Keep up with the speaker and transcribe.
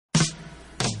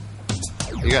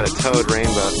You got a toad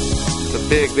rainbow. It's a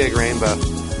big, big rainbow.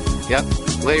 Yep.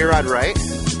 Lay your rod right.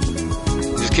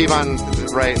 Just keep on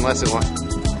right unless it wants.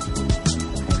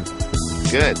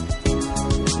 Good.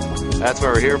 That's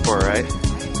what we're here for, right?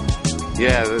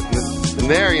 Yeah. And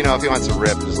there, you know, if he wants to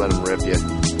rip, just let him rip you.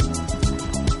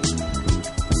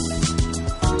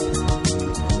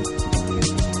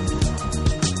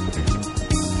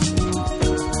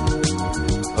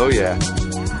 Oh yeah.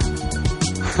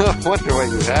 I wonder what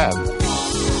you have.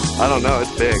 I don't know,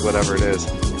 it's big, whatever it is.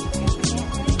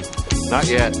 Not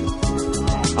yet.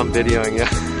 I'm videoing you.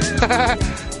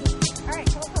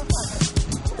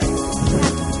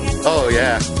 Oh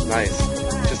yeah, nice.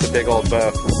 Just a big old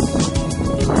bow.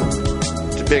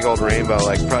 It's a big old rainbow,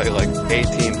 like probably like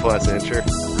 18 plus incher.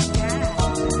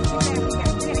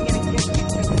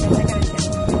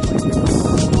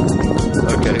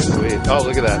 Okay, sweet. Oh,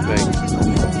 look at that thing.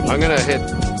 I'm gonna hit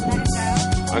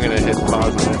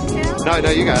pause on it. No,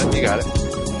 you got it, you got it.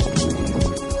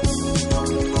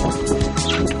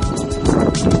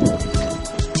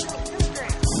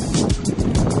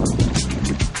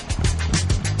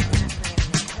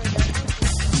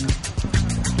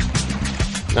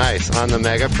 Nice, on the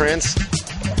Mega Prince.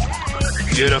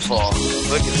 Beautiful.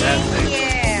 Look at that thing.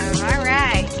 Yeah,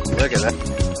 alright. Look at that.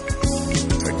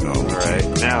 Alright,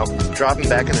 now drop him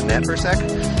back in the net for a sec.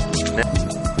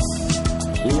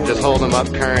 Just hold him up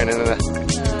current into the...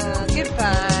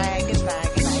 Goodbye, goodbye,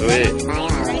 goodbye. Sweet.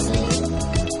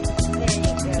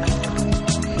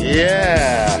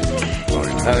 Yeah.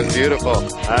 That was beautiful.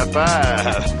 High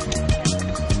five.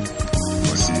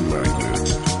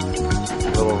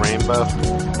 Little rainbow.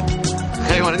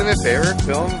 Hey, want to do me a favor?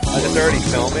 Film? It's already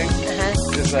filming.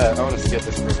 Just, I want to skip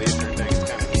this releaser thing. It's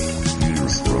kind of neat.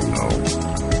 Years from now.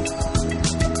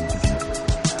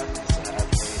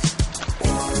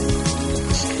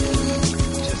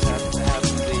 Just have to have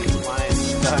the line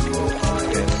stuck on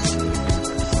it.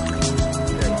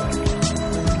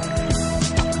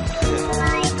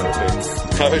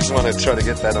 I just want to try to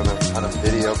get that on a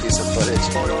video piece of footage.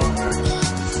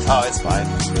 Oh, it's fine.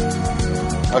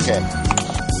 Okay.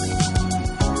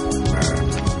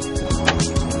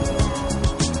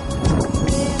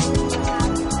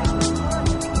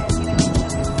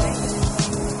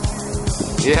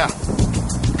 Yeah.